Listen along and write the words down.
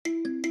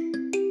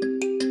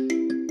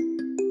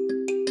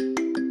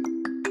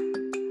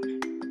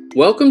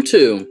Welcome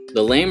to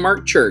the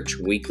Landmark Church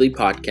Weekly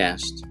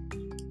Podcast.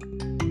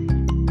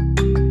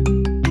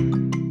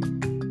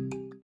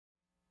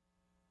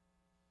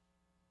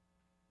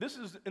 This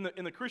is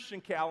in the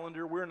Christian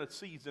calendar. We're in a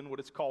season, what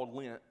it's called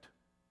Lent.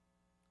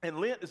 And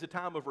Lent is a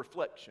time of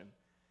reflection.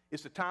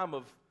 It's a time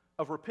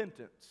of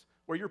repentance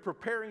where you're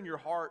preparing your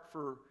heart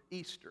for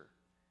Easter.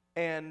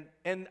 And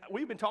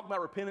we've been talking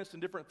about repentance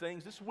and different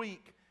things. This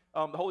week,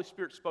 the Holy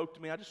Spirit spoke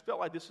to me. I just felt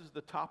like this is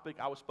the topic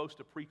I was supposed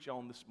to preach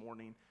on this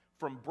morning.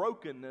 From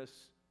brokenness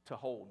to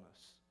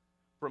wholeness.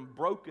 From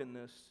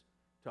brokenness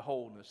to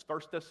wholeness.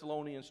 1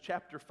 Thessalonians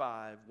chapter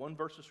 5, one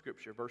verse of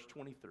Scripture, verse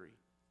 23.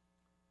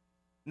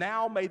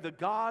 Now may the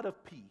God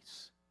of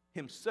peace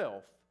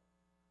himself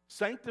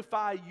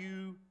sanctify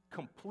you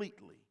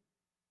completely,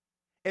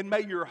 and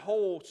may your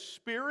whole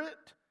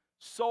spirit,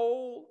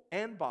 soul,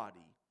 and body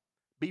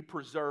be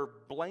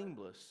preserved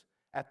blameless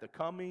at the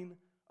coming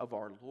of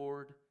our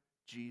Lord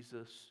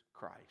Jesus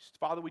Christ.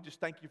 Father, we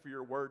just thank you for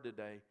your word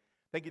today.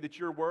 Thank you that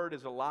your word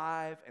is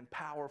alive and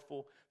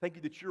powerful. Thank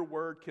you that your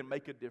word can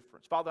make a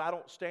difference. Father, I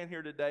don't stand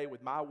here today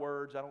with my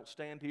words. I don't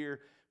stand here,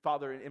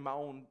 Father, in my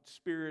own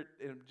spirit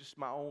and just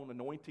my own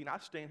anointing. I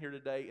stand here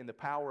today in the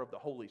power of the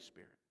Holy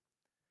Spirit.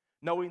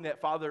 Knowing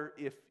that, Father,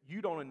 if you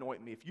don't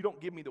anoint me, if you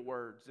don't give me the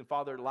words, then,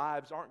 Father,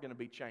 lives aren't going to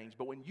be changed.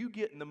 But when you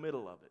get in the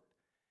middle of it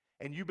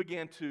and you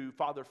begin to,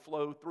 Father,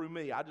 flow through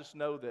me, I just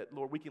know that,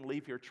 Lord, we can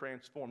leave here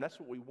transformed. That's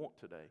what we want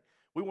today.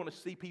 We want to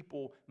see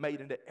people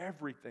made into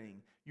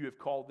everything you have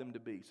called them to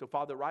be. So,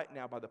 Father, right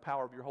now, by the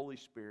power of your Holy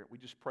Spirit, we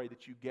just pray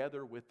that you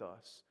gather with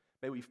us.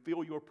 May we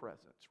feel your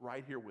presence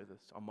right here with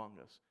us, among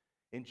us.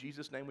 In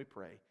Jesus' name we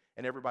pray.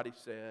 And everybody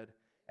said,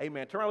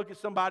 amen. Turn around, look at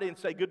somebody and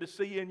say, good to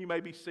see you, and you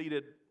may be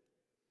seated.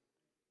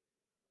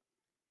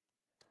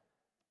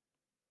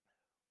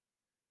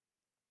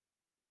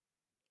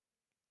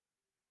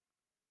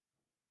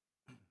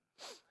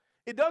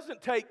 It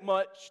doesn't take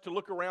much to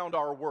look around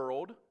our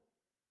world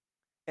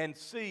and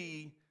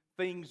see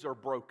things are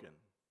broken.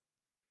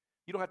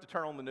 You don't have to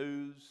turn on the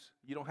news.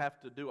 You don't have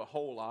to do a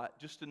whole lot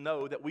just to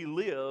know that we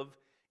live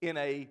in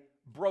a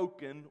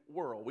broken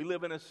world. We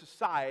live in a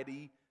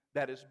society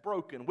that is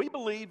broken. We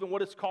believe in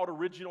what is called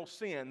original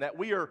sin, that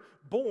we are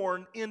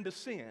born into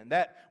sin,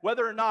 that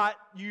whether or not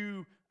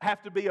you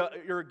have to be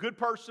you're a good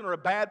person or a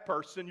bad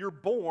person, you're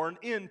born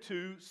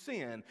into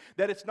sin.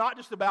 That it's not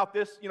just about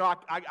this,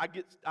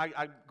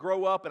 I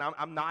grow up and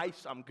I'm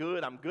nice, I'm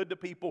good to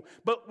people.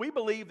 But we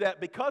believe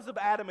that because of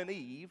Adam and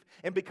Eve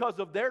and because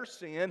of their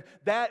sin,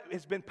 that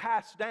has been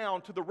passed down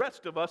to the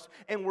rest of us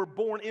and we're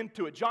born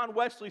into it. John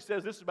Wesley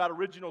says this about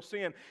original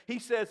sin. He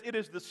says, it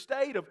is the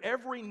state of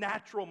every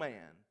natural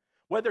man,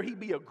 whether he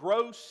be a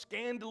gross,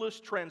 scandalous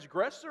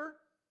transgressor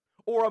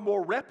or a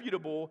more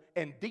reputable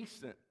and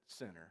decent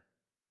sinner.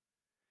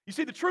 You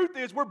see, the truth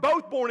is we're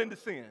both born into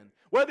sin.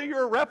 Whether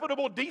you're a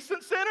reputable,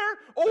 decent sinner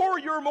or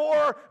you're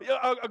more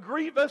a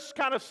grievous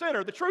kind of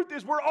sinner. The truth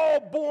is we're all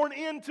born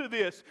into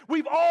this.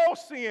 We've all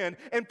sinned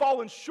and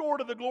fallen short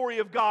of the glory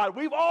of God.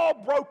 We've all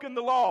broken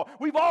the law.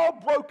 We've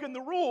all broken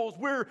the rules.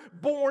 We're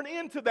born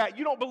into that.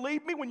 You don't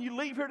believe me? When you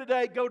leave here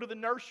today, go to the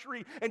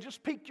nursery and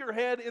just peek your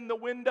head in the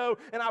window.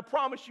 And I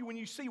promise you, when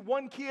you see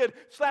one kid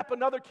slap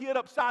another kid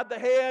upside the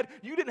head,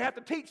 you didn't have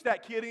to teach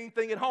that kid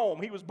anything at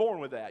home. He was born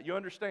with that. You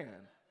understand?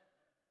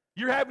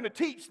 You're having to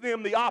teach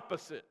them the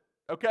opposite,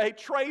 okay?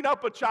 Train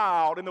up a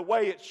child in the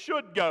way it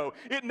should go.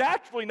 It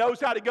naturally knows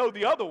how to go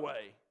the other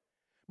way.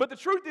 But the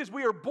truth is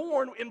we are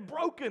born in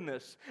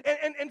brokenness.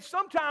 And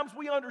sometimes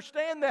we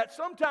understand that.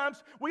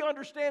 Sometimes we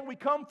understand we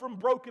come from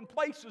broken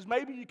places.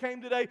 Maybe you came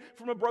today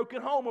from a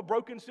broken home, a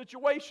broken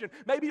situation.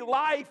 Maybe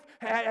life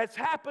has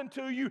happened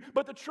to you.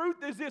 But the truth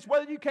is this,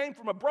 whether you came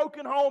from a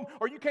broken home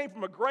or you came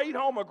from a great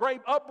home, a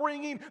great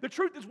upbringing, the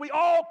truth is we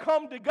all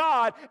come to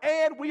God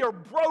and we are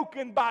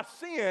broken by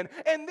sin.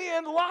 And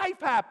then life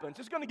happens.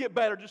 It's going to get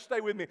better. Just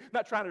stay with me. I'm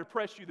not trying to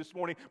depress you this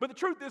morning. But the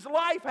truth is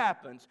life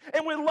happens.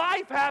 And when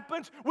life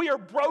happens, we are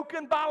broken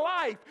by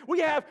life. We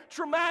have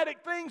traumatic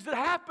things that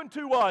happen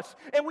to us,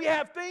 and we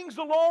have things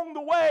along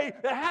the way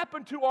that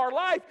happen to our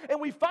life, and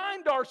we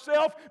find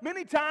ourselves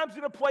many times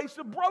in a place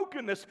of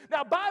brokenness.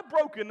 Now, by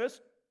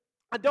brokenness,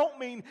 I don't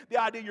mean the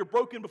idea you're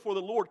broken before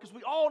the Lord, because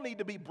we all need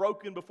to be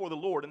broken before the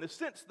Lord in the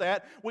sense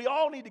that we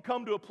all need to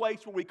come to a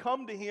place where we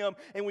come to Him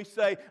and we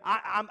say,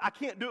 I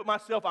can't do it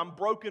myself, I'm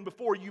broken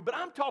before you. But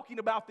I'm talking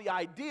about the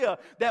idea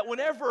that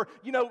whenever,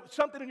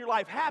 something in your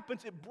life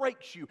happens, it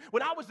breaks you.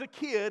 When I was a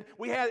kid,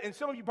 we had, and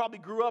some of you probably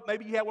grew up,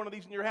 maybe you had one of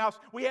these in your house,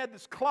 we had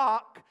this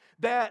clock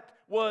that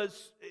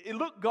it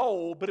looked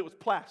gold, but it was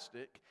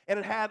plastic. And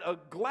it had a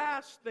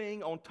glass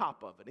thing on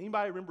top of it.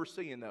 Anybody remember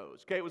seeing those?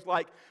 Okay, it was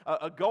like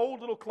a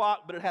gold little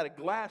clock, but it had a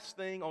glass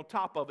thing on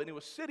top of it. And it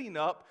was sitting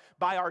up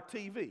by our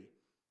TV.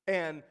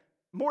 And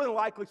More than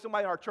likely,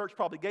 somebody in our church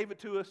probably gave it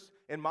to us,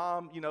 and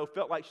Mom,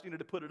 felt like she needed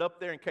to put it up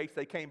there in case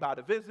they came by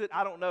to visit.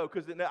 I don't know,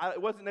 because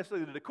it wasn't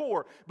necessarily the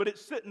decor, but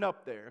it's sitting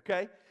up there,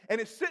 okay? And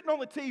it's sitting on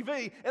the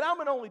TV, and I'm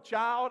an only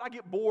child. I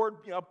get bored,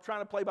 trying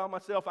to play by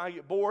myself. I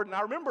get bored, and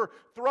I remember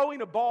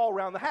throwing a ball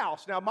around the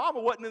house. Now, Mama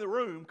wasn't in the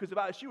room, because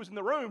if she was in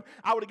the room,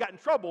 I would have gotten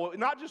in trouble,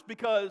 not just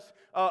because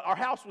our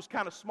house was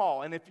kind of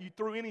small, and if you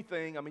threw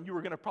anything, you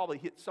were going to probably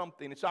hit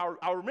something. And so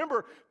I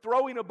remember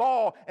throwing a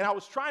ball, and I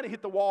was trying to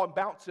hit the wall and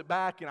bounce it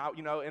back, and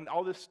and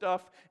all this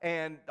stuff,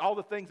 and all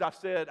the things I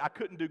said I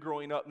couldn't do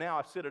growing up. Now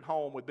I sit at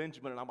home with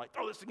Benjamin, and I'm like,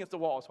 throw this against the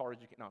wall as hard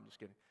as you can. No, I'm just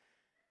kidding.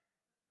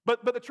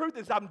 But the truth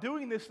is, I'm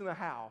doing this in the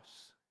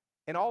house,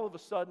 and all of a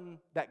sudden,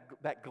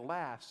 that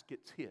glass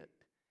gets hit,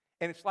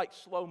 and it's like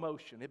slow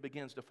motion. It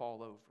begins to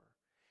fall over.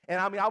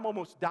 And I'm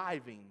almost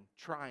diving,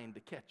 trying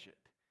to catch it.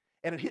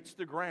 And it hits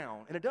the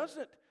ground, and it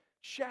doesn't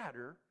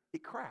shatter,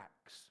 it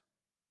cracks.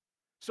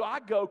 So I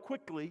go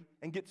quickly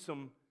and get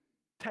some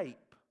tape,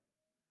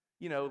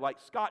 like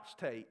Scotch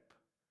tape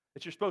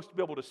that you're supposed to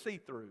be able to see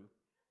through.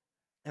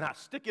 And I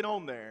stick it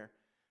on there,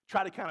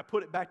 try to kind of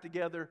put it back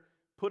together,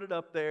 put it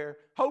up there,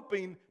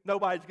 hoping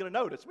nobody's going to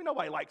notice.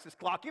 Nobody likes this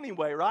clock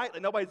anyway, right?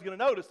 Like nobody's going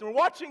to notice. And we're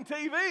watching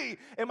TV,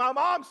 and my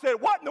mom said,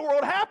 what in the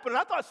world happened? And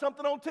I thought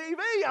something on TV.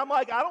 I'm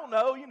like, I don't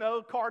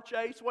know, car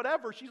chase,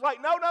 whatever. She's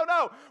like, no.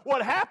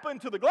 What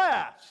happened to the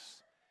glass?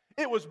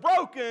 It was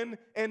broken,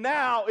 and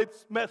now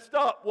it's messed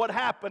up. What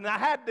happened? And I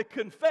had to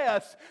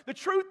confess. The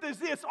truth is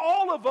this,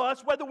 all of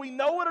us, whether we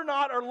know it or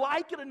not, or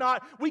like it or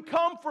not, we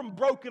come from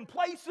broken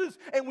places,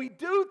 and we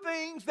do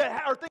things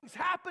things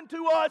happen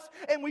to us,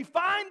 and we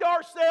find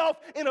ourselves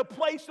in a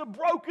place of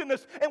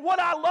brokenness. And what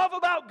I love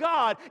about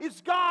God is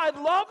God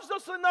loves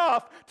us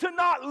enough to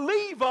not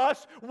leave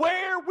us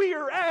where we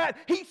are at.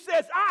 He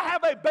says, I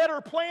have a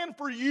better plan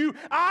for you.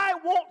 I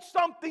want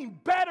something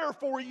better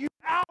for you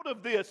out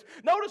of this.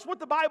 Notice what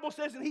the Bible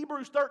says in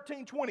Hebrews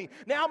 13:20.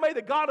 Now may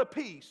the God of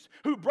peace,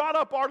 who brought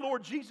up our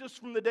Lord Jesus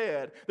from the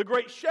dead, the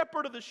great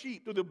shepherd of the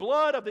sheep, through the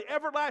blood of the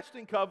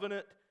everlasting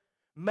covenant,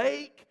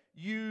 make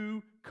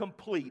you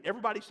complete.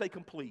 Everybody say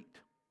complete.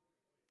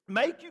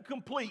 Make you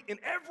complete in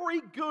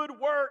every good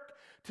work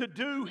to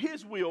do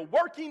His will,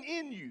 working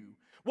in you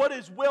what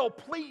is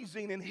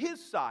well-pleasing in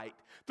His sight,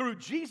 through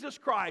Jesus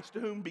Christ, to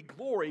whom be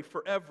glory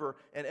forever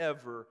and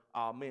ever.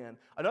 Amen.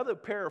 Another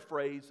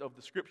paraphrase of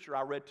the scripture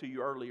I read to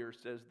you earlier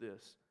says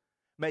this: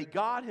 may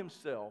God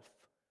Himself,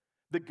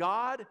 the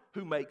God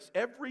who makes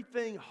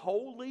everything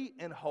holy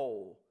and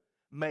whole,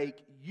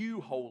 make you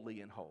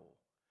holy and whole,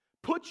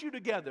 put you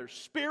together,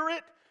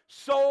 spirit,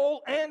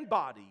 soul, and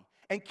body,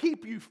 and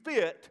keep you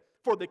fit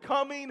for the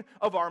coming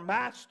of our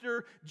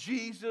Master,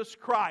 Jesus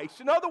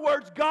Christ. In other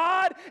words,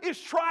 God is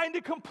trying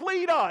to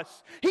complete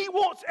us. He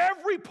wants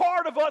every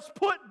part of us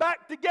put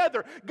back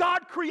together.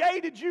 God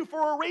created you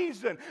for a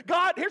reason.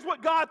 Here's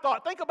what God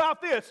thought. Think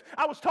about this.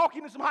 I was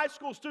talking to some high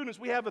school students.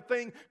 We have a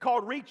thing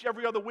called Reach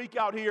every other week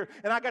out here,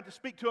 and I got to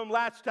speak to them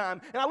last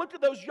time. And I looked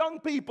at those young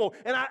people,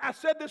 and I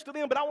said this to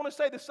them, but I want to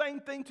say the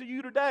same thing to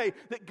you today,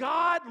 that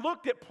God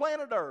looked at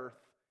planet Earth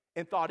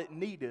and thought it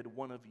needed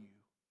one of you.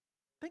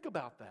 Think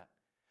about that.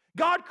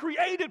 God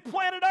created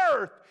planet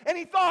Earth, and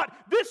He thought,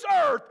 this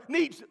earth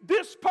needs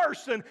this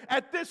person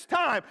at this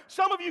time.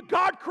 Some of you,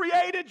 God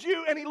created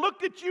you, and He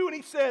looked at you, and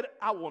He said,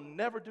 I will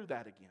never do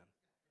that again.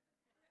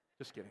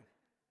 Just kidding.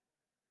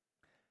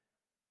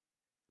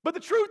 But the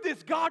truth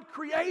is, God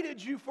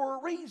created you for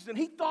a reason.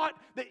 He thought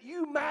that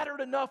you mattered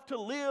enough to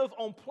live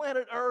on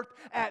planet Earth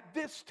at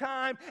this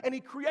time, and He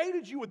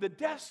created you with a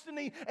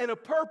destiny and a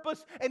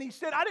purpose. And He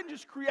said, I didn't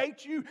just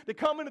create you to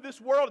come into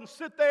this world and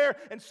sit there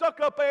and suck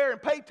up air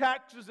and pay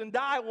taxes and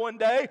die one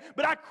day,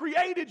 but I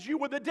created you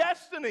with a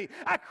destiny.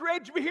 I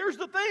created you. But here's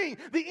the thing: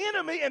 the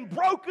enemy and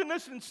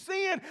brokenness and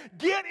sin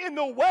get in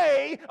the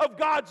way of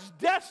God's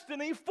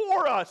destiny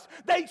for us.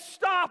 They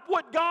stop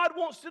what God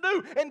wants to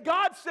do. And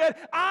God said,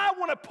 I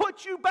want to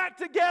put you back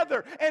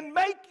together and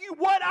make you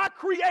what I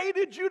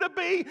created you to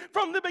be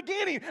from the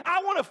beginning.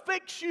 I want to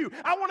fix you.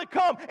 I want to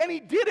come. And He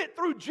did it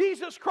through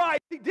Jesus Christ.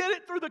 He did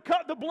it through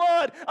the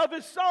blood of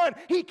His Son.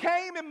 He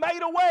came and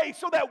made a way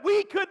so that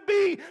we could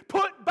be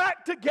put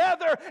back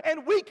together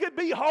and we could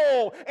be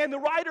whole. And the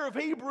writer of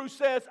Hebrews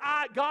says,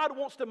 God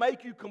wants to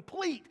make you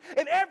complete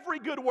in every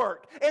good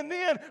work. And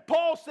then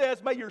Paul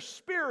says, may your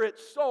spirit,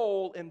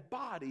 soul, and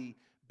body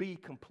be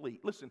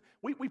complete. Listen,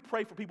 we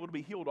pray for people to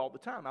be healed all the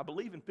time. I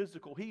believe in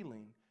physical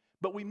healing,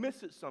 but we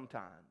miss it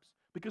sometimes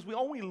because we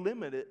only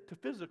limit it to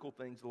physical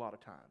things a lot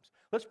of times.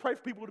 Let's pray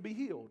for people to be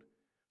healed.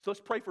 So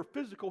let's pray for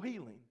physical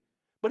healing.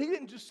 But He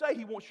didn't just say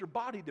He wants your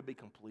body to be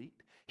complete.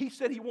 He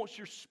said He wants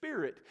your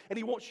spirit and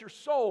He wants your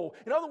soul.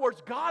 In other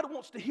words, God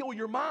wants to heal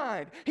your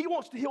mind. He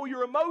wants to heal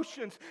your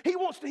emotions. He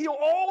wants to heal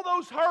all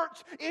those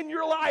hurts in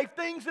your life,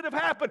 things that have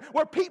happened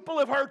where people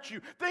have hurt you,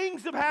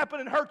 things have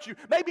happened and hurt you.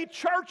 Maybe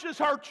church has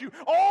hurt you.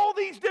 All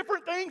these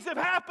different things have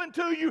happened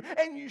to you,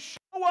 and you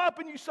show show up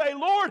and you say,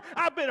 Lord,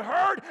 I've been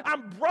hurt,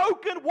 I'm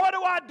broken, what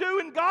do I do?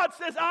 And God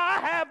says, I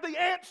have the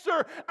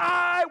answer.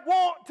 I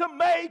want to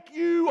make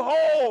you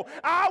whole.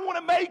 I want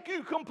to make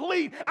you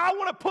complete. I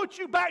want to put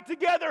you back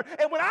together.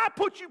 And when I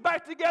put you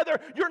back together,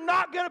 you're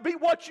not going to be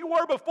what you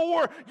were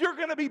before. You're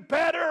going to be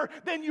better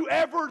than you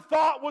ever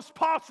thought was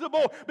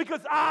possible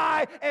because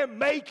I am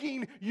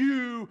making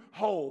you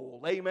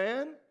whole.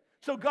 Amen?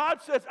 So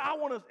God says, I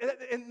want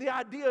to, and the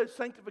idea is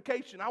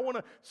sanctification. I want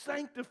to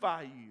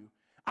sanctify you.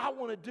 I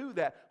want to do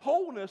that.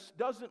 Wholeness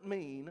doesn't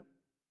mean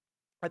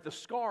that the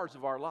scars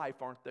of our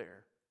life aren't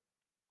there.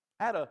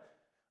 I had a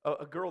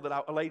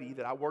lady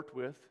that I worked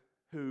with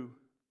who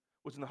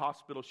was in the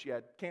hospital. She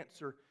had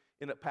cancer,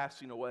 ended up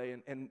passing away,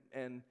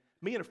 and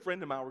me and a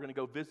friend of mine were going to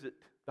go visit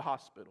the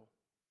hospital.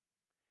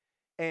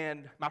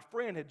 And my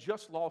friend had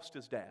just lost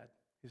his dad.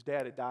 His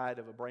dad had died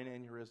of a brain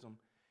aneurysm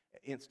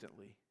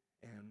instantly,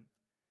 and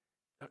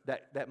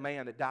that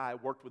man that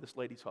died worked with this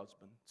lady's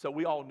husband. So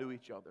we all knew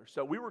each other.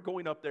 So we were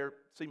going up there to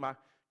see my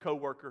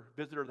coworker,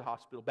 visitor of the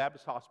hospital,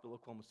 Baptist Hospital,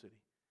 Oklahoma City.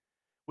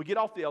 We get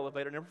off the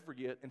elevator, never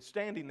forget, and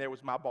standing there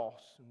was my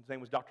boss. And his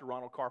name was Dr.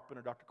 Ronald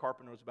Carpenter. Dr.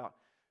 Carpenter was about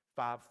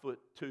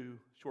 5'2",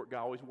 short guy,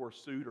 always wore a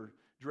suit or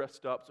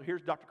dressed up. So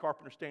here's Dr.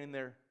 Carpenter standing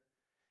there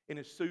in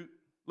his suit,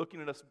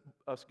 looking at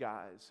us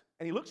guys.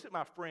 And he looks at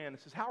my friend and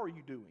says, how are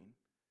you doing?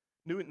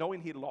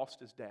 Knowing he had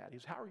lost his dad. He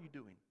says, how are you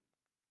doing?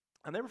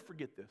 I'll never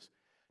forget this.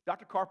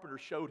 Dr. Carpenter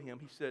showed him,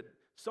 he said,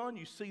 son,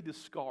 you see this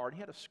scar? And he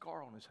had a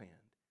scar on his hand.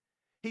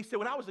 He said,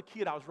 when I was a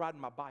kid, I was riding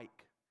my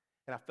bike,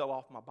 and I fell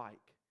off my bike.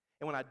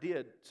 And when I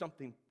did,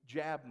 something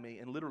jabbed me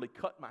and literally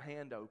cut my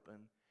hand open.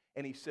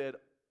 And he said,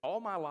 all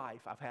my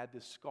life, I've had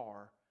this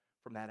scar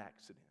from that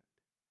accident.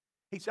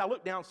 He said, I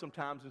look down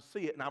sometimes and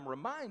see it, and I'm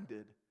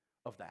reminded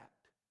of that,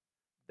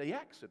 the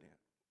accident.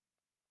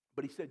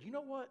 But he said, you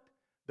know what?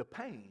 The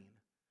pain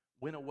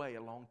went away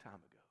a long time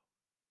ago.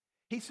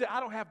 He said, I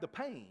don't have the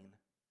pain,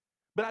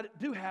 but I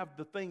do have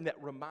the thing that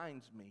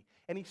reminds me.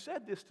 And he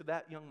said this to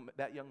that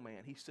young man.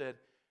 He said,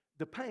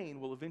 the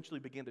pain will eventually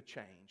begin to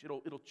change.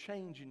 It'll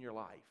change in your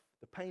life.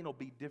 The pain will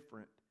be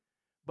different.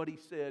 But he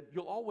said,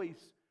 you'll always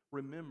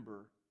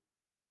remember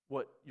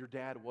what your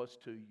dad was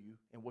to you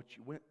and what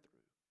you went through.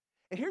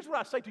 And here's what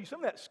I say to you. Some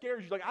of that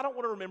scares you. Like, I don't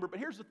want to remember. But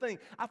here's the thing.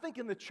 I think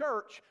in the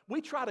church,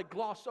 we try to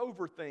gloss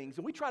over things.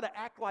 And we try to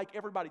act like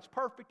everybody's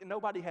perfect and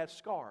nobody has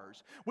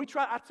scars.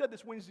 I said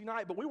this Wednesday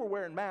night, but we were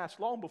wearing masks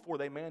long before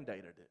they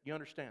mandated it. You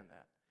understand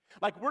that?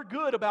 Like, we're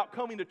good about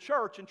coming to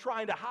church and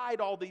trying to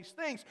hide all these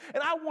things.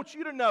 And I want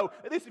you to know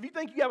this. If you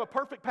think you have a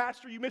perfect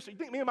pastor, you missed it. You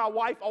think me and my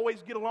wife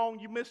always get along,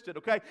 you missed it,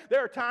 okay?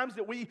 There are times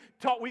that we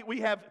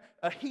have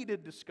a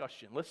heated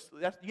discussion.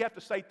 You have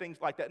to say things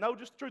like that. No,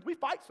 just the truth. We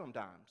fight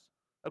sometimes.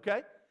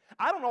 Okay?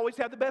 I don't always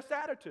have the best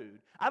attitude.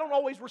 I don't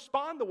always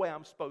respond the way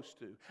I'm supposed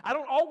to. I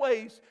don't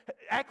always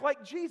act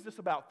like Jesus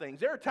about things.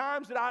 There are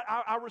times that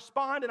I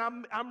respond and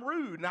I'm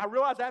rude, and I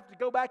realize I have to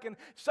go back and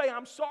say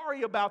I'm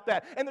sorry about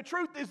that. And the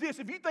truth is this,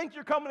 if you think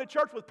you're coming to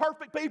church with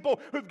perfect people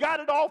who've got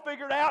it all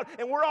figured out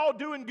and we're all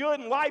doing good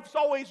and life's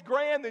always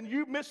grand, then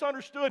you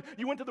misunderstood.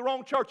 You went to the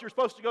wrong church. You're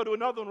supposed to go to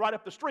another one right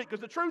up the street.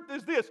 Because the truth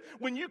is this,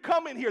 when you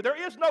come in here, there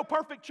is no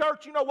perfect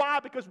church. You know why?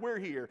 Because we're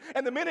here.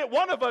 And the minute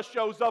one of us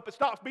shows up, it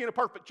stops being a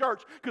perfect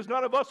church because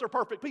none of us are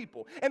perfect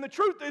people. And the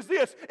truth is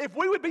this, if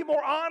we would be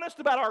more honest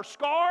about our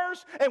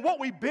scars and what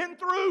we've been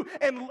through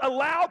and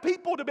allow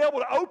people to be able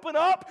to open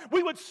up,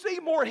 we would see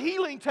more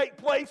healing take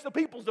place of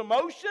people's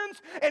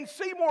emotions and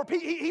see more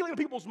healing of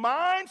people's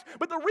minds.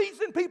 But the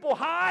reason people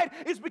hide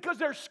is because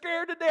they're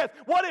scared to death.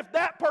 What if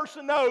that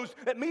person knows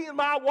that me and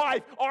my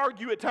wife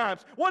argue at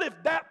times? What if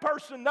that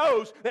person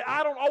knows that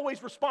I don't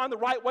always respond the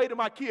right way to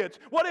my kids?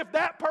 What if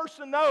that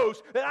person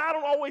knows that I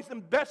don't always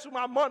invest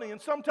my money and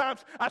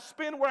sometimes I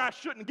spend where I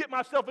shouldn't, get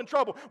myself in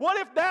trouble? What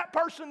if that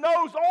person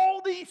knows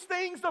all these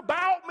things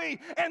about me?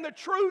 And the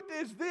truth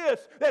is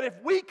this, that if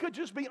we could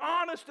just be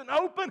honest and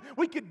open,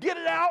 we could get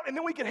it out and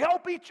then we could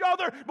help each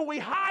other, but we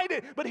hide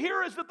it. But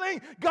here is the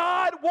thing,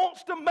 God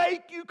wants to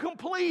make you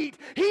complete.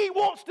 He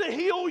wants to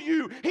heal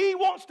you. He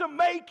wants to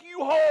make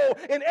you whole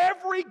in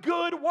every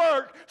good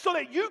work so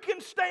that you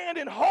can stand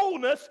in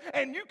wholeness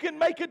and you can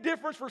make a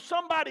difference for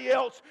somebody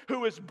else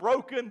who is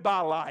broken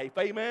by life.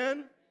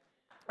 Amen?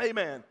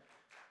 Amen.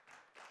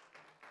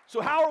 So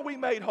how are we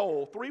made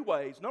whole? 3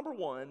 ways. Number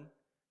 1,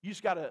 you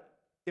just got to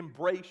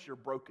embrace your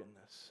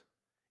brokenness.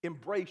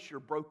 Embrace your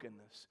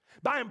brokenness.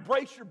 By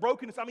embrace your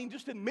brokenness, I mean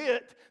just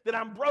admit that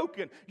I'm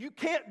broken. You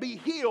can't be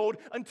healed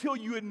until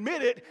you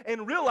admit it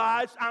and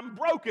realize I'm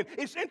broken.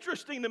 It's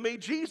interesting to me,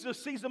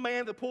 Jesus sees a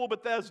man at the pool of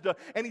Bethesda,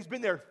 and he's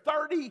been there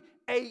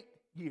 38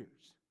 years.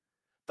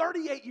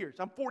 38 years.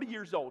 I'm 40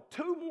 years old.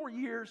 2 more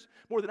years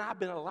more than I've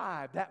been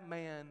alive. That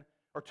man,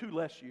 or 2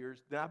 less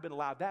years than I've been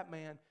alive, that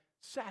man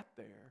sat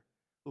there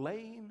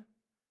laying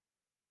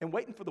and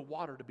waiting for the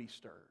water to be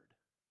stirred.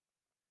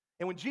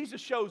 And when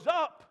Jesus shows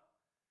up,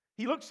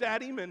 He looks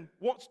at him and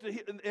wants to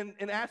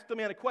and asks the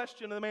man a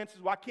question, and the man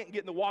says, well, I can't get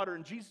in the water.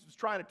 And Jesus is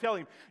trying to tell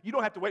him, you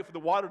don't have to wait for the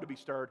water to be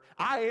stirred.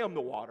 I am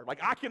the water. Like,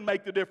 I can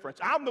make the difference.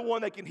 I'm the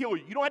one that can heal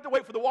you. You don't have to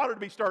wait for the water to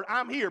be stirred.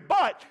 I'm here.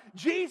 But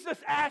Jesus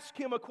asked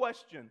him a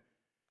question.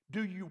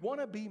 Do you want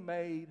to be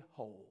made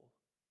whole?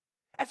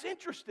 That's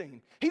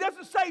interesting. He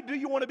doesn't say, do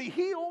you want to be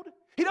healed?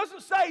 He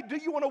doesn't say, do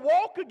you want to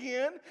walk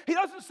again? He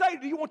doesn't say,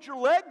 do you want your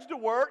legs to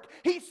work?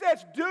 He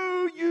says,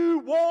 do you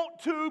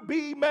want to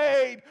be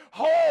made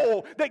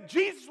whole? That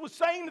Jesus was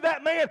saying to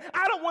that man,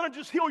 I don't want to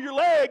just heal your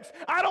legs.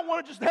 I don't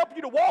want to just help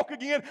you to walk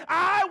again.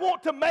 I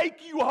want to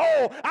make you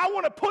whole. I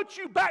want to put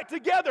you back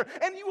together.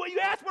 And you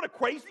ask, what a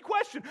crazy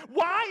question.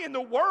 Why in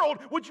the world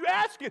would you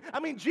ask it? I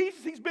mean,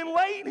 Jesus, he's been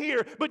laying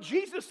here. But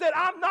Jesus said,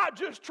 I'm not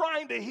just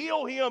trying to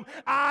heal him.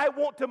 I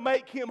want to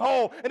make him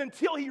whole. And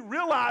until he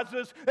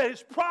realizes that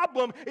his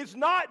problem is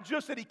not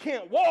just that he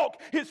can't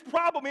walk. His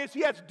problem is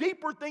he has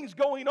deeper things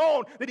going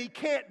on that he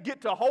can't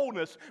get to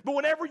wholeness. But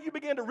whenever you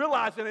begin to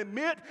realize and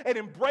admit and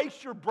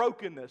embrace your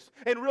brokenness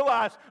and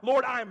realize,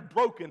 Lord, I am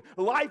broken.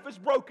 Life has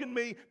broken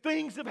me.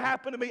 Things have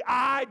happened to me.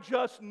 I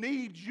just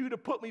need you to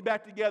put me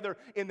back together.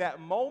 In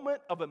that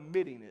moment of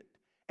admitting it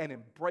and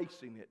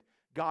embracing it,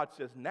 God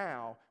says,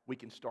 now we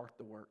can start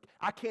the work.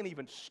 I can't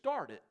even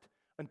start it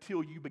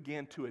until you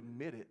begin to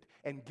admit it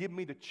and give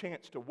me the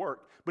chance to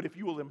work. But if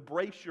you will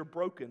embrace your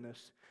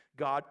brokenness,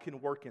 God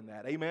can work in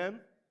that. Amen?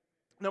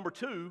 Number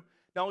two,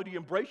 not only do you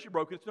embrace your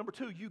brokenness, number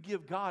two, you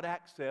give God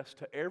access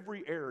to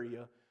every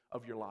area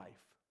of your life.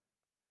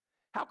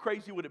 How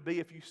crazy would it be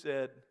if you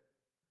said,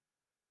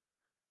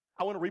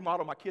 I want to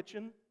remodel my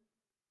kitchen,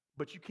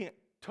 but you can't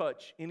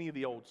touch any of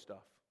the old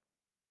stuff.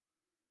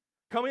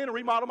 Come in and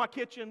remodel my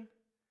kitchen.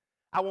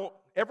 I want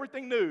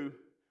everything new,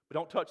 but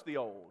don't touch the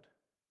old.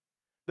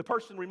 The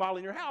person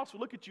remodeling your house will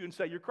look at you and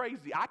say, you're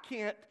crazy. I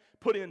can't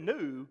put in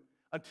new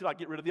until I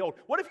get rid of the old.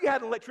 What if you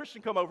had an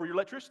electrician come over, your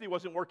electricity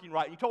wasn't working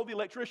right, and you told the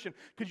electrician,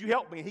 could you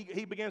help me?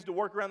 He begins to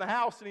work around the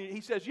house, and he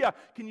says, yeah,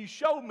 can you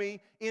show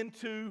me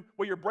into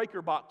where your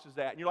breaker box is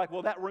at? And you're like,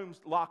 well, that room's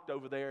locked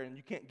over there, and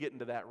you can't get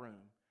into that room.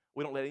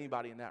 We don't let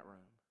anybody in that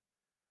room.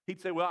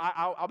 He'd say, well,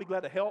 I'll be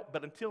glad to help,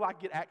 but until I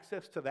get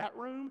access to that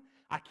room,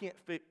 I can't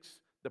fix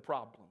the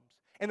problems.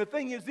 And the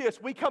thing is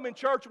this, we come in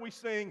church and we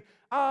sing,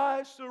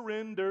 I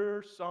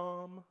surrender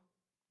some.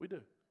 We do.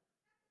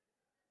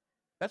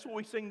 That's what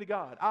we sing to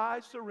God.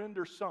 I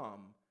surrender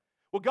some.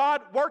 Well,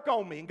 God, work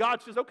on me. And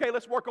God says, okay,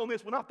 let's work on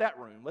this. Well, not that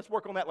room. Let's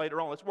work on that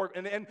later on. Let's work.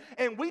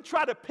 And we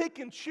try to pick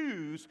and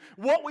choose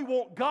what we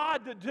want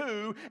God to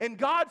do. And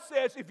God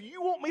says, if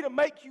you want me to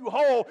make you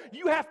whole,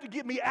 you have to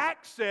give me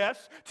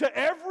access to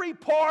every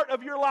part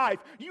of your life.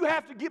 You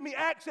have to give me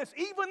access,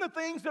 even the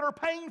things that are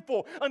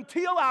painful,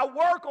 until I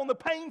work on the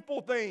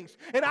painful things.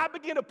 And I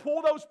begin to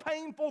pull those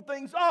painful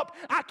things up.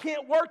 I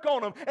can't work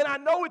on them. And I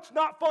know it's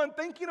not fun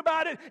thinking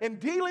about it and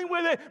dealing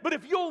with it. But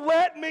if you'll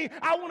let me,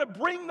 I want to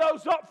bring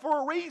those up for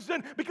a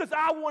reason, because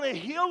I want to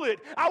heal it.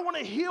 I want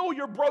to heal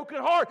your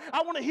broken heart.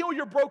 I want to heal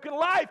your broken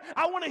life.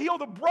 I want to heal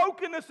the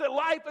brokenness that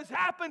life has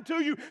happened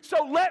to you.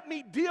 So let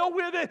me deal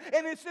with it.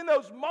 And it's in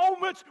those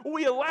moments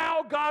we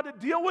allow God to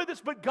deal with us,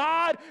 but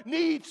God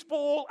needs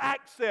full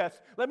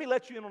access. Let me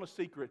let you in on a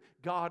secret.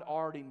 God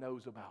already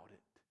knows about it.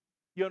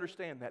 You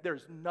understand that?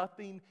 There's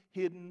nothing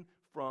hidden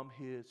from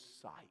His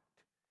sight.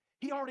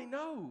 He already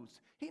knows.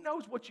 He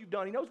knows what you've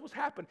done. He knows what's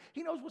happened.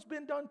 He knows what's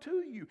been done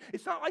to you.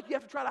 It's not like you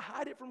have to try to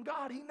hide it from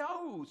God. He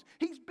knows.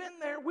 He's been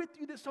there with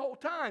you this whole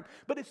time.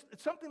 But it's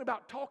something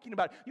about talking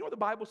about it. You know what the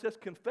Bible says?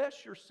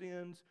 Confess your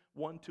sins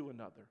one to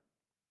another.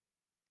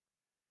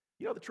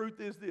 You know, the truth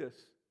is this.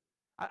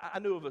 I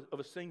knew of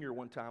a singer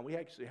one time. We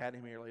actually had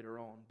him here later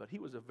on. But he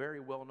was a very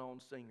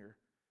well-known singer.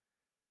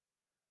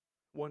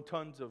 Won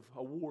tons of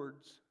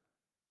awards.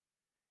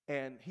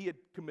 And he had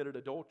committed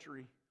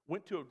adultery.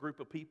 Went to a group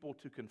of people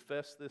to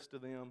confess this to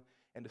them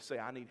and to say,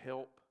 I need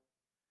help.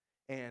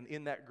 And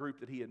in that group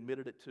that he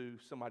admitted it to,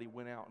 somebody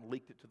went out and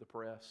leaked it to the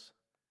press.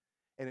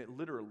 And it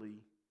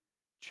literally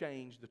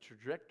changed the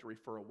trajectory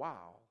for a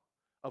while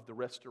of the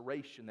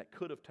restoration that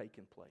could have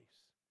taken place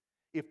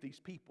if these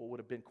people would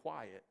have been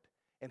quiet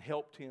and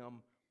helped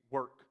him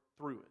work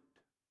through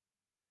it.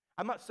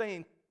 I'm not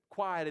saying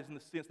quiet as in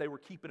the sense they were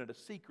keeping it a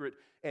secret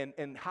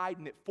and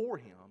hiding it for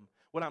him.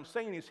 What I'm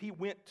saying is he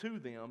went to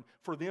them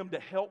for them to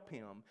help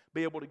him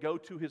be able to go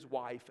to his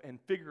wife and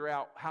figure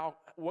out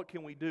what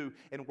can we do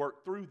and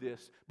work through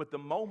this. But the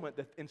moment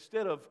that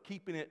instead of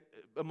keeping it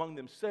among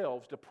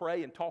themselves to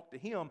pray and talk to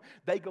him,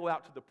 they go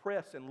out to the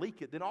press and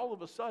leak it. Then all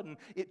of a sudden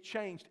it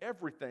changed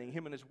everything.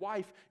 Him and his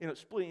wife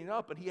splitting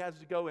up, and he has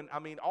to go and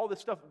all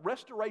this stuff.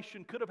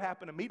 Restoration could have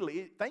happened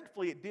immediately.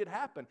 Thankfully it did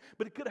happen,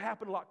 but it could have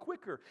happened a lot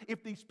quicker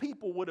if these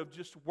people would have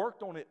just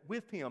worked on it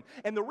with him.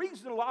 And the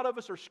reason a lot of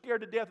us are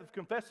scared to death of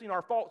confessing our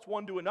our faults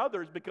one to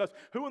another is because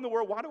why in the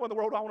world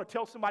do I want to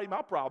tell somebody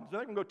my problems?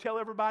 They're going to go tell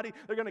everybody.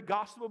 They're going to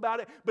gossip about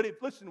it. But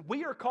listen,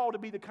 we are called to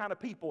be the kind of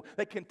people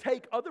that can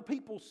take other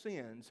people's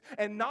sins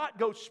and not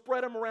go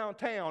spread them around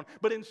town,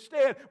 but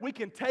instead we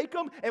can take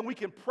them and we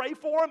can pray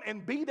for them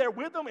and be there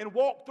with them and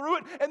walk through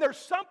it. And there's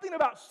something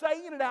about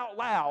saying it out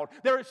loud.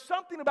 There is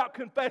something about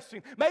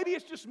confessing. Maybe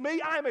it's just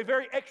me. I am a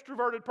very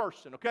extroverted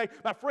person, okay?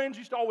 My friends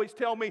used to always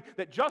tell me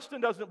that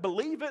Justin doesn't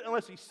believe it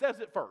unless he says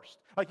it first.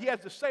 Like he has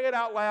to say it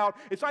out loud.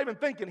 It's not even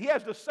thinking. He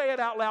has to say it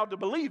out loud to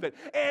believe it.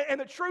 And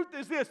the truth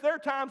is this. There are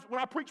times when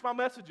I preach my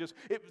messages,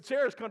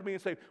 Sarah's come to me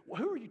and say,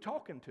 well, who are you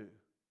talking to?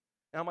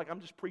 And I'm like,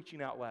 I'm just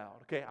preaching out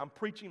loud, okay? I'm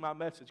preaching my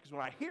message because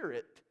when I hear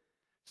it,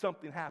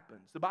 something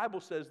happens. The Bible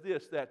says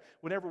this, that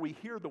whenever we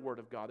hear the Word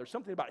of God, there's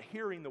something about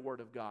hearing the Word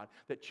of God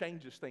that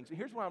changes things. And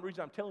here's the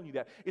reason I'm telling you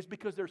that. It's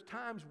because there's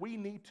times we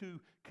need to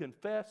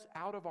confess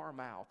out of our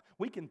mouth.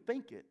 We can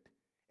think it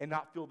and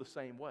not feel the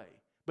same way.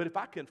 But if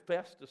I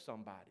confess to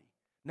somebody,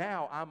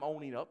 now I'm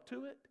owning up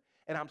to it.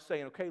 And I'm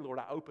saying, okay, Lord,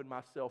 I open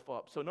myself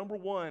up. So number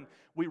one,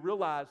 we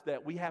realize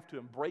that we have to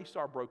embrace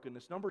our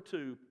brokenness. Number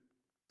two,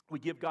 we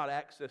give God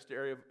access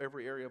to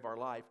every area of our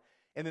life.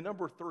 And then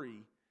number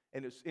three,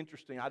 and it's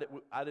interesting, I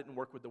didn't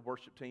work with the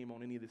worship team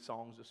on any of the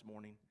songs this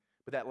morning,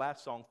 but that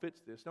last song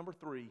fits this. Number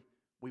three,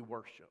 we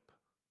worship.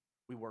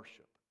 We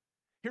worship.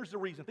 Here's the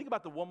reason. Think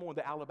about the woman with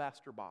the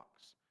alabaster box.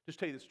 Just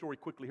tell you the story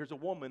quickly. Here's a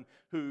woman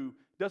who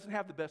doesn't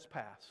have the best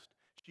past.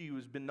 She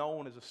has been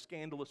known as a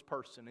scandalous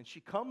person. And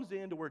she comes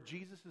into where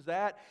Jesus is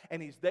at,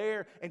 and he's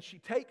there, and she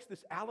takes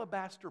this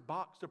alabaster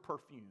box of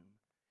perfume.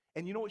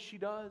 And you know what she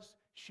does?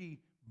 She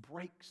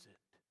breaks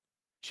it.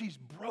 She's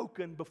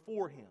broken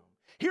before him.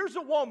 Here's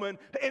a woman,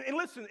 and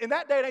listen, in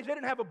that day and age, they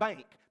didn't have a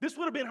bank. This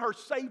would have been her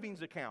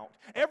savings account.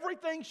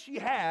 Everything she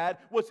had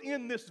was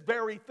in this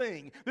very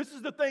thing. This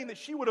is the thing that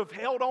she would have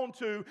held on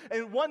to,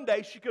 and one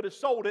day she could have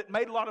sold it,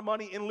 made a lot of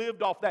money, and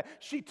lived off that.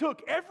 She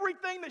took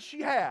everything that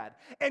she had,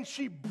 and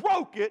she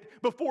broke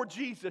it before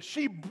Jesus.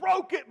 She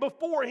broke it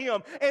before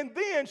him, and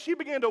then she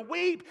began to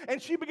weep, and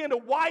she began to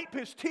wipe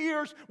his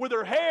tears with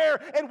her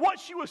hair, and what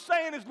she was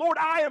saying is, Lord,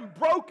 I am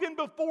broken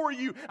before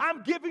you.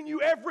 I'm giving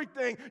you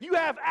everything. You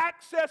have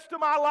access to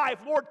my life.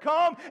 Lord,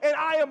 come, and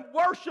I am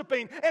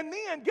worshiping. And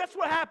then, guess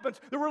what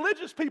happens? The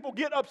religious people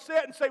get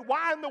upset and say,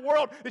 why in the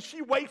world did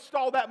she waste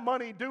all that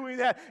money doing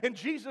that? And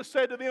Jesus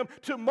said to them,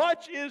 too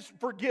much is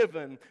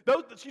forgiven.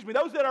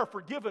 Those that are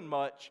forgiven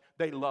much,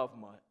 they love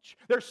much.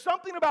 There's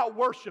something about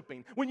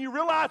worshiping when you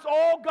realize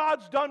all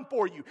God's done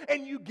for you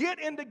and you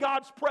get into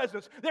God's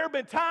presence. There have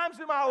been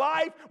times in my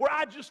life where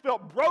I just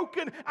felt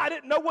broken. I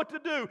didn't know what to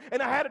do.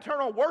 And I had to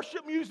turn on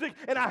worship music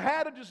and I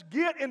had to just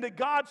get into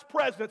God's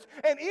presence.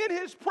 And in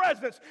His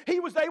presence, He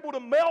was able to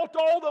melt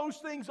all those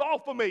things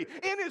off of me.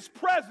 In His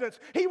presence,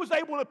 He was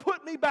able to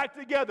put me back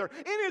together.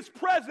 In His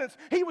presence,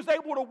 He was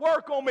able to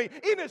work on me.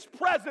 In His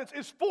presence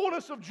is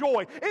fullness of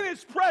joy. In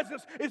His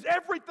presence is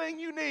everything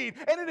you need.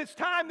 And it is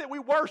time that we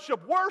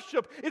worship.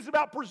 Worship is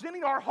about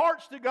presenting our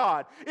hearts to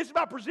God. It's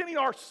about presenting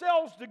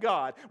ourselves to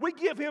God. We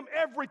give Him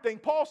everything.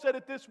 Paul said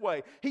it this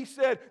way. He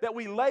said that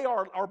we lay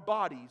our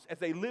bodies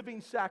as a living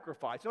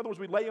sacrifice. In other words,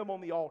 we lay them on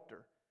the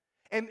altar.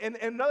 And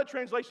another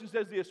translation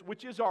says this,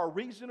 which is our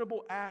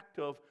reasonable act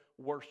of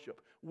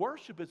worship.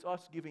 Worship is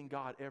us giving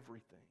God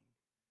everything.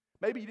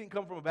 Maybe you didn't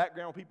come from a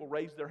background where people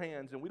raise their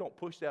hands, and we don't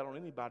push that on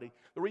anybody.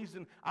 The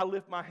reason I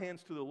lift my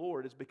hands to the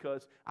Lord is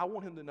because I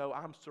want Him to know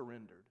I'm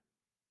surrendered.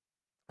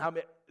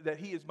 That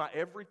He is my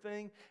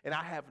everything, and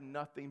I have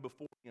nothing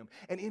before Him.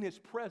 And in His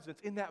presence,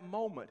 in that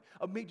moment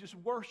of me just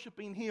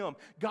worshiping Him,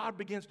 God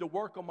begins to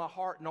work on my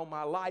heart and on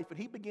my life, and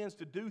He begins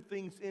to do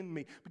things in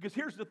me. Because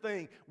here's the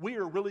thing, we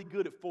are really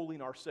good at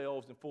fooling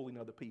ourselves and fooling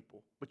other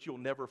people, but you'll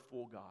never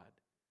fool God.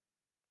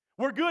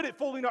 We're good at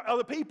fooling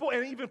other people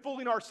and even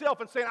fooling ourselves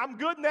and saying, I'm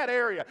good in that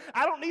area.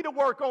 I don't need to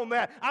work on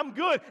that. I'm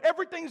good.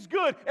 Everything's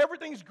good.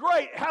 Everything's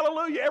great.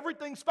 Hallelujah.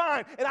 Everything's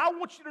fine. And I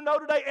want you to know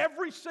today,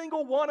 every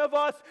single one of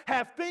us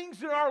have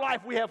things in our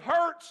life. We have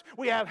hurts.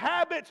 We have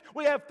habits.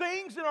 We have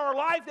things in our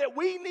life that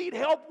we need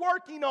help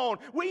working on.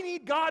 We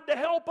need God to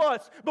help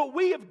us. But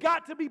we have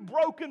got to be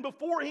broken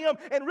before Him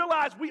and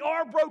realize we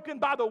are broken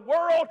by the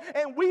world.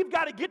 And we've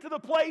got to get to the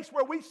place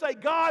where we say,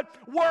 God,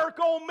 work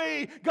on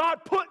me.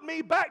 God, put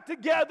me back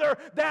together.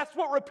 That's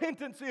what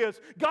repentance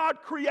is. God,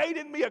 create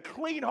in me a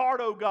clean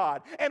heart, O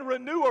God, and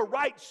renew a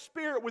right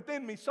spirit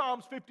within me.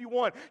 Psalms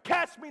 51.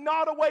 Cast me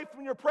not away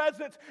from your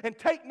presence, and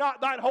take not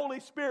thine Holy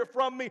Spirit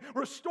from me.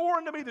 Restore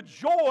unto me the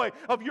joy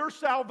of your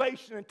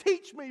salvation, and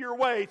teach me your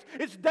ways.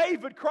 It's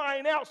David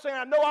crying out, saying,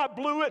 I know I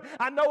blew it.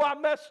 I know I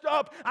messed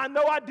up. I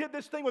know I did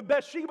this thing with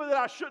Bathsheba that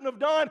I shouldn't have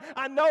done.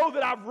 I know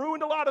that I've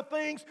ruined a lot of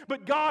things,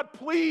 but God,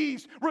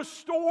 please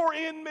restore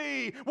in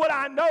me what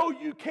I know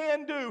you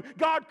can do.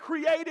 God,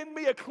 create in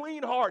me a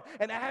clean heart.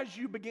 And as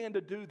you begin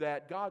to do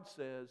that, God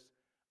says,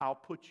 I'll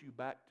put you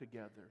back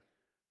together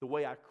the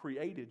way I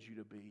created you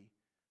to be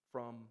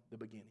from the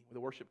beginning. Will the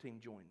worship team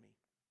join me?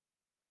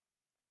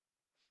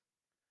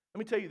 Let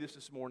me tell you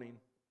this morning.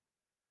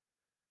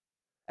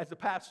 As a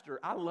pastor,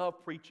 I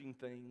love preaching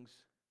things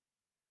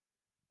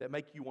that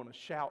make you want to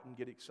shout and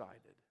get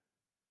excited.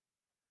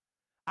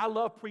 I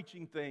love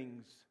preaching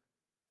things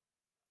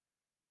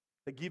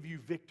that give you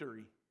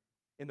victory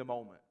in the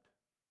moment.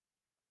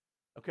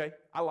 Okay?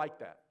 I like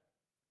that.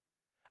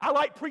 I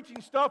like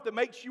preaching stuff that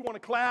makes you want to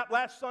clap.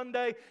 Last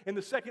Sunday in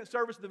the second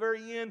service at the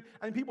very end,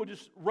 people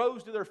just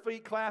rose to their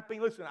feet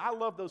clapping. Listen, I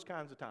love those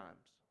kinds of times.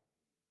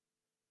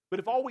 But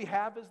if all we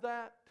have is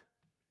that,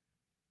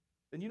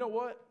 then you know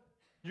what?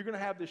 You're going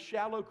to have this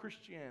shallow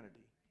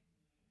Christianity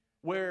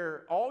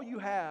where all you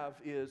have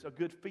is a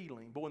good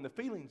feeling, but when the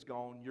feeling's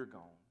gone, you're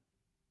gone.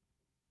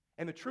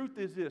 And the truth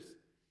is this,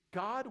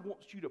 God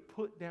wants you to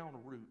put down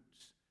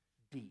roots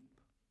deep.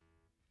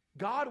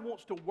 God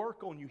wants to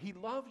work on you. He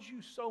loves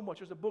you so much.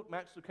 There's a book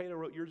Max Lucado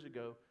wrote years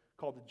ago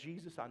called The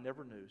Jesus I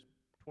Never Knew,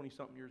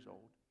 20-something years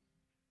old.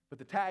 But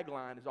the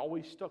tagline has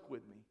always stuck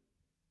with me.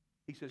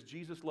 He says,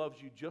 Jesus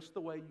loves you just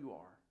the way you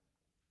are,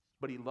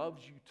 but He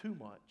loves you too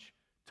much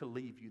to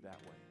leave you that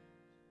way.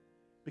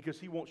 Because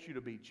He wants you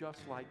to be just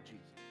like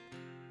Jesus.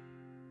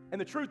 And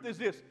the truth is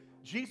this,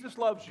 Jesus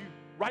loves you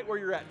right where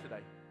you're at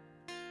today.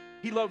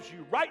 He loves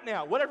you right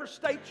now. Whatever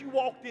state you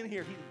walked in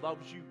here, He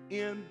loves you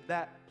in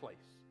that place.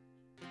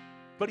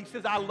 But He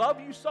says, I love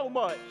you so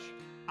much,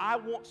 I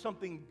want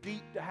something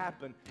deep to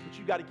happen, but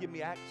you've got to give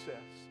me access.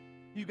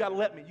 You've got to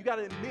let me. You've got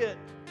to admit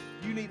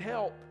you need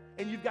help,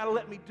 and you've got to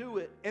let me do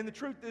it. And the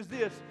truth is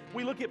this,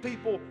 we look at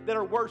people that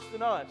are worse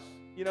than us,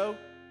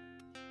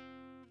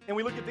 and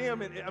we look at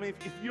them, and if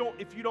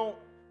you don't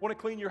want to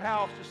clean your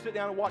house, just sit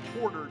down and watch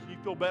Hoarders, you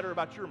feel better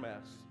about your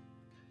mess.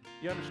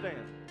 You understand?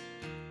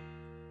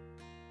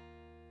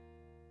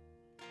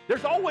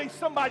 There's always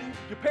somebody you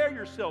can compare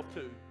yourself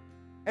to.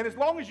 And as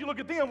long as you look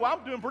at them, well,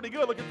 I'm doing pretty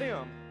good, look at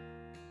them.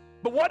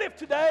 But what if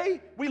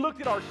today we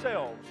looked at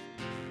ourselves?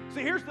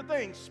 See, here's the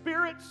thing,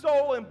 spirit,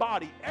 soul, and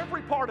body,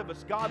 every part of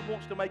us, God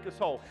wants to make us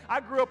whole. I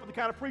grew up with the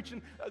kind of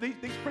preaching, these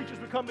preachers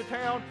would come to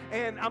town,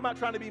 and I'm not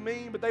trying to be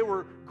mean, but they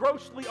were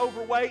grossly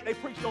overweight. They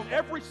preached on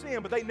every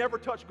sin, but they never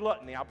touched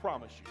gluttony, I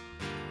promise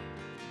you.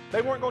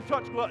 They weren't going to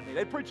touch gluttony.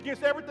 They preached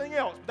against everything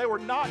else, but they were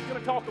not going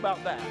to talk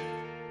about that.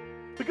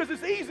 Because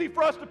it's easy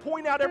for us to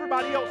point out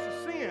everybody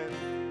else's sin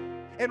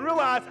and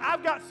realize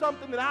I've got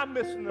something that I'm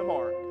missing the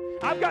mark.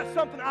 I've got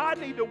something I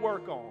need to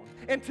work on.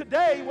 And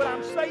today, what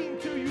I'm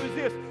saying to you is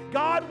this.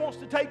 God wants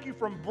to take you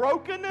from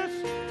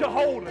brokenness to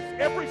wholeness,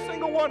 every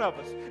single one of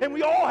us. And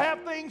we all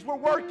have things we're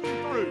working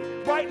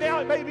through. Right now,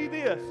 it may be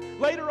this.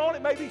 Later on,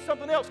 it may be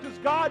something else because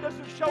God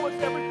doesn't show us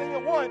everything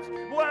at once.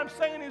 But what I'm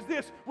saying is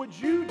this. Would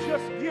you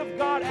just give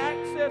God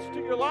access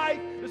to your life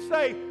to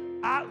say,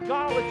 God,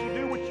 I'll let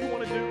you do what you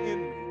want to do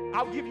in me.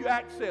 I'll give you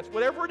access.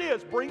 Whatever it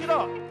is, bring it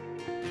up.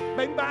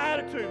 Maybe my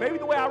attitude, maybe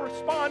the way I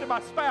respond to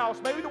my spouse,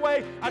 maybe the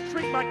way I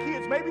treat my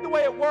kids, maybe the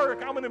way at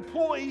work I'm an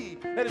employee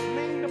that is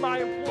mean to my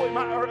employee,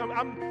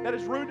 that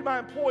is rude to my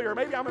employer.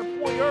 Maybe I'm an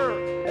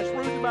employer that's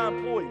rude to my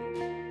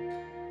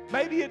employees.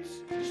 Maybe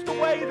it's just the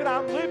way that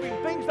I'm living,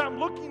 things I'm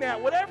looking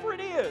at, whatever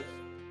it is.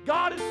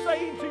 God is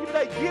saying to you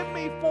today, give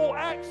me full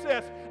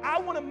access. I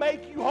want to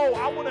make you whole.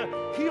 I want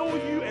to heal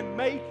you and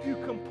make you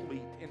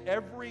complete in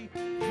every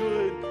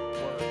good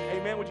work.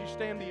 Amen. Would you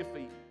stand to your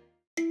feet?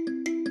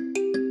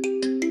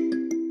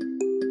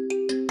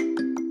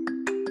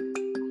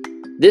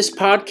 This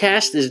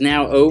podcast is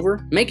now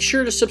over. Make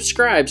sure to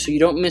subscribe so you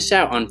don't miss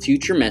out on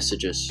future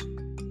messages.